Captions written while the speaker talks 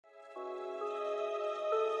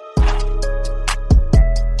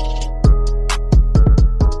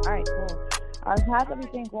how's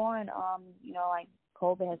everything going? Like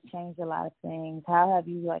COVID has changed a lot of things. How have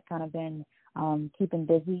you like kind of been keeping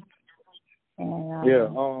busy? And yeah.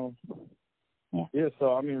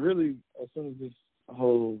 So I mean, really, as soon as this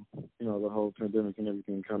whole, the whole pandemic and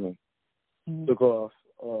everything kind of took off,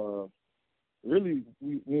 really,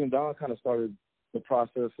 me and Don kind of started the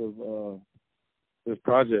process of this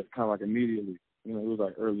project kind of like immediately. It was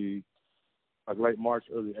like late March,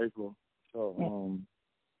 early April. So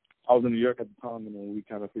I was in New York at the time, and then we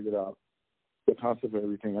kind of figured out the concept of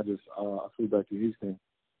everything. I flew back to Houston,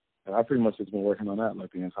 and I pretty much just been working on that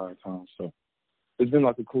like the entire time. So it's been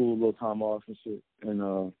like a cool little time off and shit, and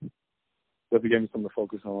definitely gave me something to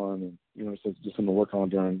focus on, and just something to work on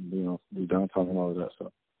during the downtime and all of that.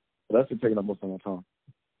 So that's been taking up most of my time.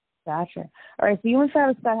 Gotcha. All right, so you and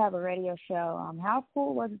Travis Scott have a radio show. How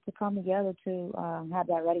cool was it to come together to have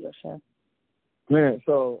that radio show? Man,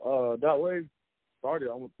 so that way started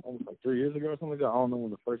almost like 3 years ago or something like that. I don't know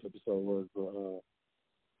when the first episode was,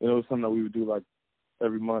 but it was something that we would do like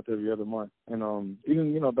every month, every other month. And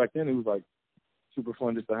even, back then it was like super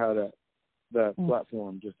fun just to have that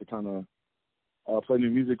platform just to kind of play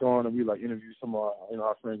new music on, and we like interview some of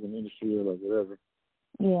our friends in the industry or like whatever.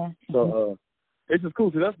 Yeah. So it's just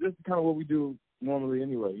cool. So that's kind of what we do normally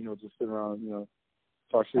anyway. Just sit around,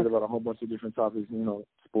 talk shit about a whole bunch of different topics.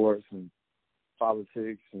 Sports and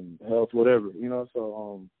politics and health, whatever.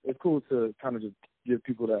 So it's cool to kind of just give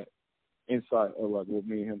people that insight of like what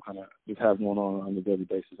me and him kind of just have going on a daily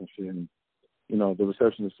basis and shit. And the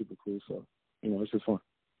reception is super cool. So it's just fun.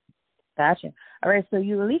 Gotcha. All right, so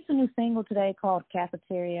you released a new single today called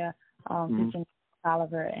Cafeteria, featuring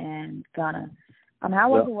Oliver and Gunna. How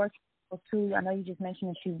was it working with those two? I know you just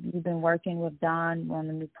mentioned that you've been working with Don on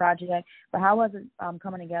the new project, but how was it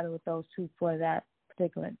coming together with those two for that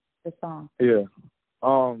particular song? Yeah.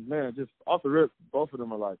 Man, just off the rip, both of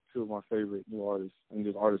them are like two of my favorite new artists and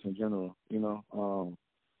just artists in general.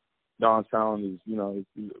 Don's sound is,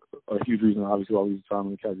 is a huge reason obviously why we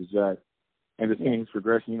trying to catch Jack. And just seeing his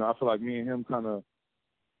progression, I feel like me and him kind of,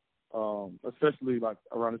 especially like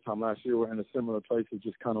around this time last year, we're in a similar place of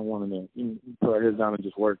just kind of wanting to put our heads down and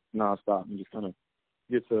just work nonstop and just kind of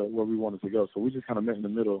get to where we wanted to go. So we just kind of met in the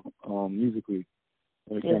middle musically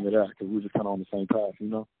when it came to that, because we were just kind of on the same path,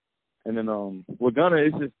 And then with Gunna,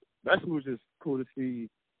 it was just cool to see,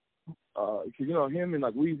 because him and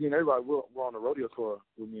like Weezy and everybody were on the rodeo tour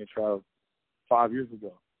with me and Trav 5 years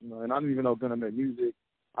ago, and I didn't even know Gunna made music.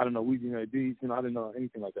 I didn't know Weezy made beats, I didn't know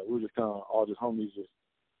anything like that. We were just kind of all just homies, just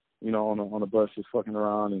on a bus, just fucking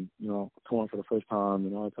around and touring for the first time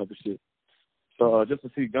and all that type of shit. So just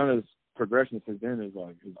to see Gunna's progression since then is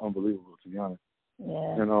unbelievable, to be honest.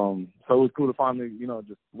 Yeah. And so it was cool to finally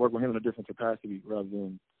just work with him in a different capacity rather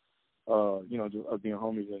than just us being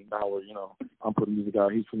homies. And now we're I'm putting music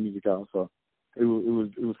out, he's putting music out. So it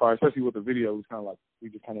was fire, especially with the video. It was kind of like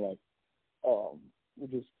we're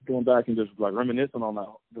just going back and just like reminiscing on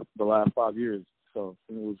the last 5 years. So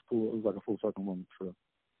it was cool. It was like a full circle moment for us.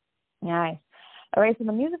 Nice. All right, so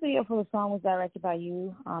the music video for the song was directed by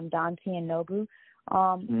you, Don T and Nobu.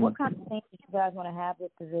 What kind of things did you guys want to have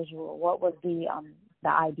with the visual? What was the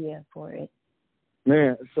idea for it?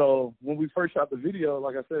 Man, so when we first shot the video,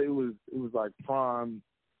 like I said, it was like prime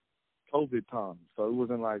COVID time. So it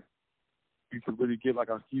wasn't like you could really get like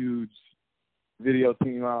a huge video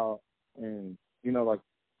team out and like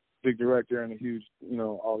big director and a huge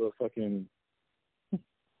all the fucking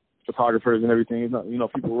photographers and everything.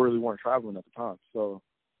 People really weren't traveling at the time. So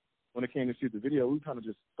when it came to shoot the video, we kind of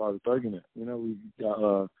just started thugging it. We got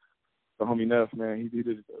the homie Neff, man. He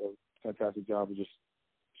did a fantastic job of just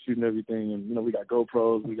shooting everything. And, we got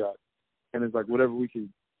GoPros, and it's like whatever we could,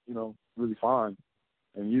 really find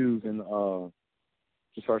and use and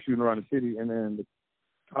just start shooting around the city. And then the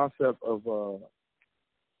concept of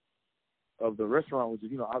the restaurant was,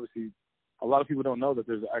 obviously, a lot of people don't know that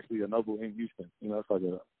there's actually a Nobu in Houston.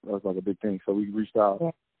 That's like a big thing. So we reached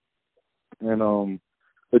out, and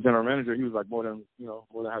the general manager, he was like more than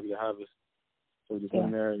happy to have us. So we just went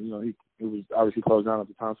in there. It was obviously closed down at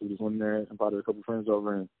the time, so we just went in there, invited a couple of friends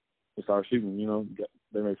over, and we started shooting.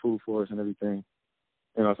 They made food for us and everything.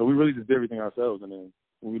 So we really just did everything ourselves. And then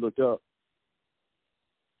when we looked up,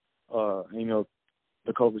 the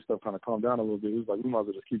COVID stuff kind of calmed down a little bit. It was like we might as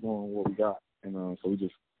well just keep going with what we got. And so we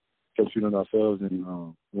just kept shooting ourselves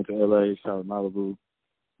and went to LA, shot at Malibu,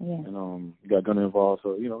 and got Gunna involved.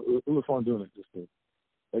 So, it was fun doing it. Just to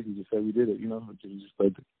basically just say we did it, just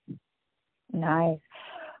played it. Nice.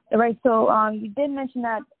 All right, so you did mention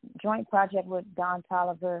that joint project with Don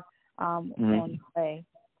Toliver on play.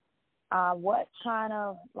 What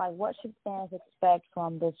should fans expect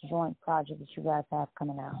from this joint project that you guys have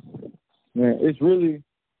coming out? Man, it's really,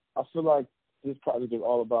 I feel like this project is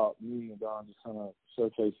all about me and Don just kind of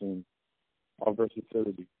showcasing our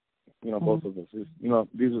versatility. You know, both of us. It's, you know,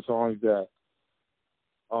 these are songs that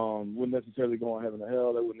wouldn't necessarily go on Heaven or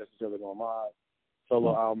Hell. They wouldn't necessarily go on my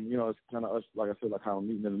solo album. You know, it's kind of us, like I said, like how I'm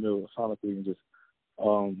meeting in the middle sonically and just,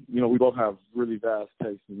 you know, we both have really vast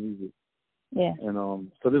taste in music. Yeah. And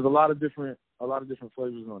so there's a lot of different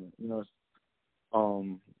flavors on it. You know, it's,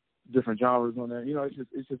 different genres on there. You know, it's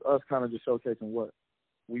just us kind of just showcasing what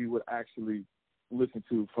we would actually listen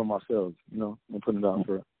to from ourselves. You know, and putting it out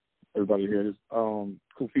for everybody here. There's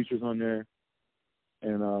cool features on there,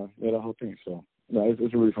 and yeah, the whole thing. So yeah,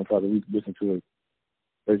 it's a really fun project. We've listened to it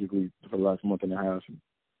basically for the last month and a half.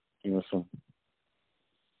 You know, so.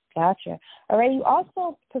 Gotcha. All right. You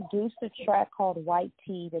also produced a track called White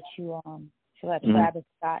Tea that you let Travis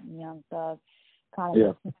Scott and Young Thug kind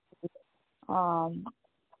of listen to.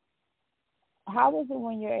 How is it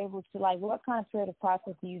when you're able to, like, what kind of creative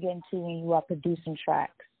process do you get into when you are producing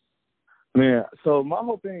tracks? Man, so my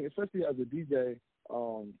whole thing, especially as a DJ,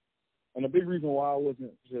 and a big reason why I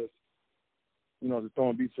wasn't just, you know, just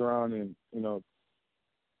throwing beats around and, you know,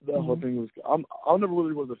 the whole thing was, I never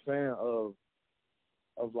really was a fan of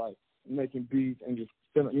like making beats and just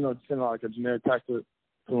sending like a generic track to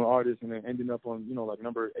an artist and then ending up on, you know, like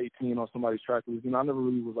number 18 on somebody's track list. You know, I never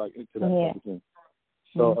really was like into that type of thing.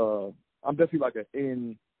 So I'm definitely like an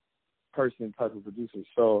in-person type of producer.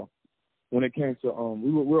 So when it came to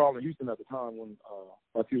we were all in Houston at the time when our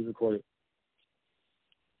was recorded,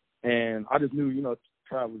 and I just knew, you know,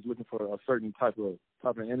 Trav was looking for a certain type of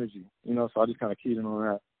energy, you know. So I just kind of keyed in on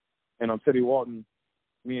that. And Teddy Walton,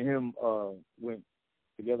 me and him went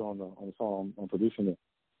together on the song, on producing it.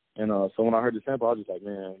 And so when I heard the sample, I was just like,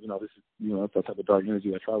 man, you know, this is, you know, that's that type of dark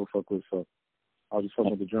energy that Trav would fuck with. So I was just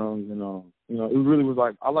fucking with the drums, and you know, it really was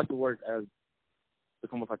like, I like to work as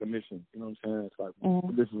it's almost like a mission. You know what I'm saying? It's like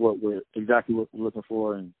this is exactly what we're looking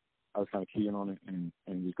for, and I was kind of keying on it and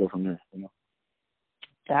just go from there. You know.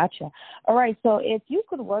 Gotcha. All right. So if you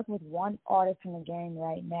could work with one artist in the game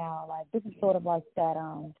right now, like this is sort of like that,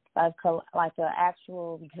 like an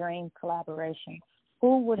actual dream collaboration,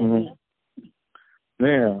 who would it be?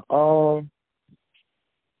 Man,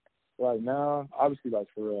 right now, obviously, like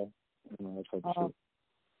Pharrell. You know, that type of shit.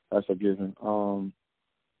 That's a given. I'm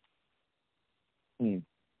trying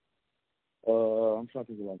to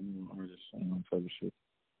think of like new artists and that type of shit.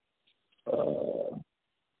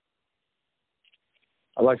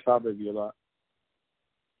 I like Shy Baby a lot.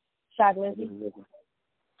 Shy Baby?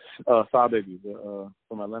 Shy Baby,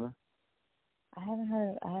 from Atlanta. I haven't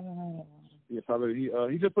heard of him. Yeah, Shy Baby.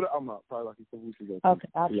 He just put it out probably like a couple weeks ago. Okay.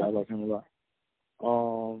 Yeah, I like him a lot.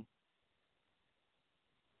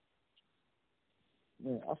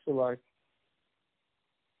 Man, I feel like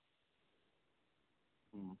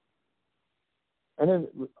and then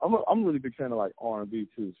I'm a really big fan of like R&B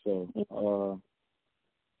too. So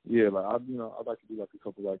yeah, like I'd like to do like a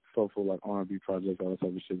couple like soulful like R&B projects, all that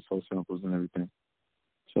type of shit, soul samples and everything.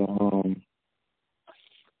 So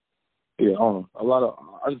yeah, I don't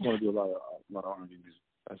know. I just want to do a lot of R&B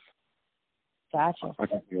music. Gotcha. I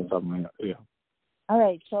can't think on top of my head. Yeah. All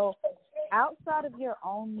right. So outside of your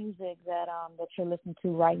own music that you're listening to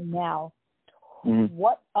right now,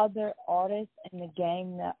 what other artists in the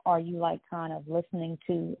game that are you like kind of listening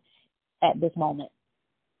to at this moment?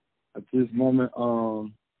 At this moment,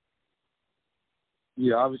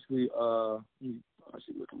 yeah, obviously, let me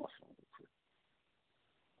actually look at my phone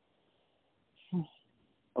real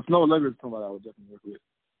quick. Snow Allegra is somebody I would definitely work with.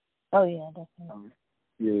 Oh yeah, definitely.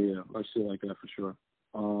 Yeah, like shit like that for sure.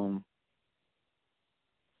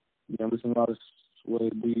 Yeah, I'm listening to a lot of Sway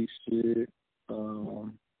Lee shit.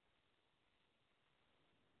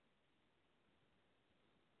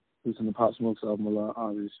 Listen to Pop Smoke's album a lot,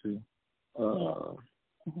 obviously.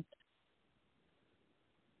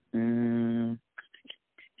 And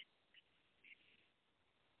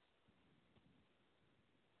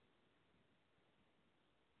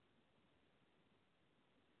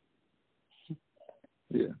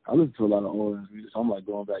yeah, I listen to a lot of older music. So I'm like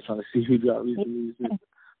going back trying to see who got recently.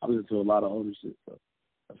 I listen to a lot of older shit, so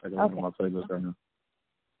that's like on my playlist right now.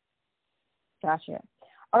 Gotcha.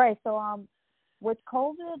 All right, so with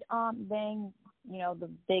COVID being, you know, the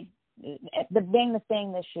thing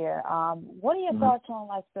this year, what are your thoughts on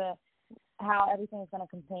like how everything's going to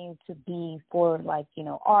continue to be for like, you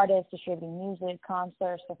know, artists distributing music,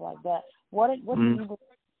 concerts, stuff like that? What do you believe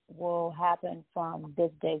will happen from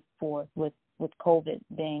this day forth with COVID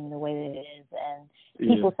being the way that it is, and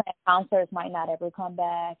people saying concerts might not ever come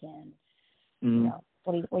back, and you know,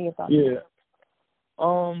 what are your thoughts? Yeah,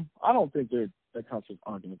 I don't think that concerts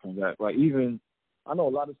aren't going to come back. Like even I know a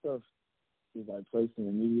lot of stuff is like placed in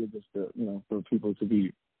the media just to, for people to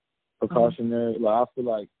be precautionary. Like, I feel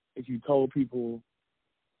like if you told people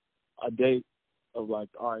a date of like,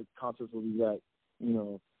 all right, concerts will be at,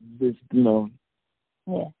 this,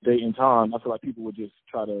 date and time, I feel like people would just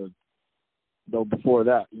try to go before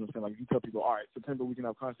that. You know what I'm saying? Like, if you tell people, all right, September we can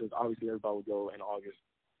have concerts, obviously everybody would go in August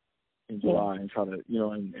and July and try to,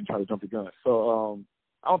 and try to jump the gun. So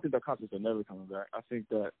I don't think that concerts are never coming back. I think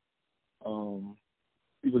that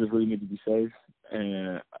people just really need to be safe,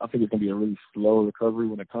 and I think it's going to be a really slow recovery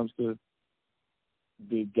when it comes to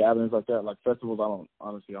big gatherings like that. Like festivals, I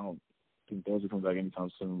don't think those are coming back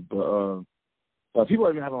anytime soon. But people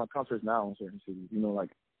are even having like concerts now in certain cities.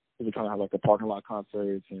 Like they're trying to have like the parking lot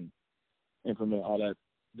concerts and implement all that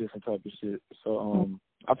different type of shit. So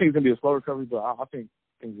I think it's gonna be a slow recovery, but I think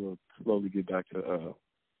things will slowly get back to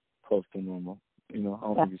close to normal. I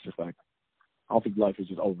don't think it's just like, I don't think life is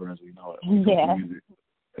just over as we know it.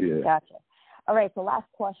 Yeah. Gotcha. All right. So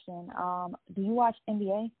last question. Do you watch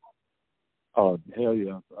NBA? Oh, hell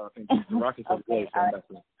yeah. I think the Rockets are great.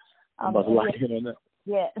 So I'm about to lock in on that.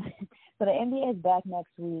 Yeah. So the NBA is back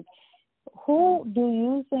next week. Who do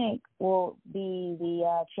you think will be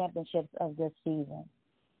the championships of this season?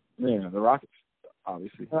 Yeah, the Rockets,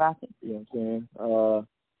 obviously. The Rockets. You know what I'm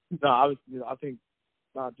saying? No, I think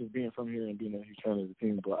not just being from here and being a huge fan of the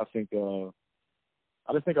team, but I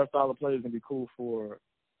just think our style of play is gonna be cool for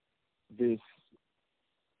this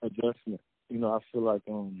adjustment. I feel like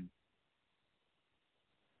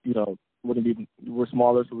we're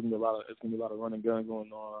smaller, so it's gonna be a lot of run and gun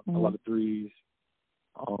going on, a lot of threes,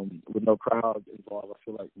 with no crowd involved. I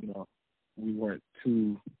feel like, we weren't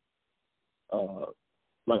too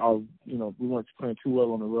we weren't playing too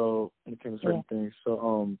well on the road when it came to certain things.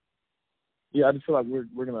 So I just feel like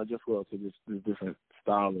we're gonna adjust well to this different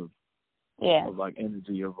style of like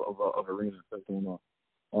energy of arena that's going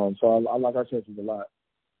on. So I like our chances a lot.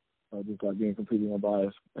 Just like being completely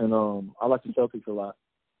unbiased. And I like the Celtics a lot.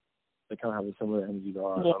 They kind of have a similar energy to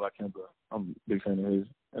ours. I like him, but I'm a big fan of his.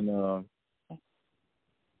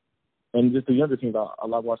 And just the younger teams, I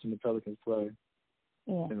like watching the Pelicans play.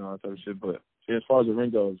 Yeah. That type of shit. But as far as the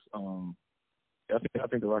ring goes, I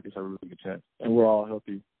think the Rockets have a really good chance. And we're all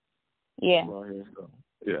healthy. Yeah. We're all here, so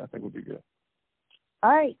I think we'll be good.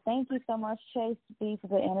 All right. Thank you so much, Chase B, for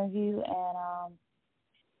the interview. And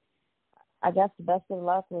I guess the best of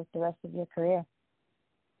luck with the rest of your career.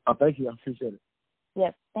 Oh, thank you. I appreciate it.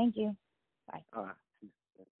 Yep. Thank you. Bye. All right.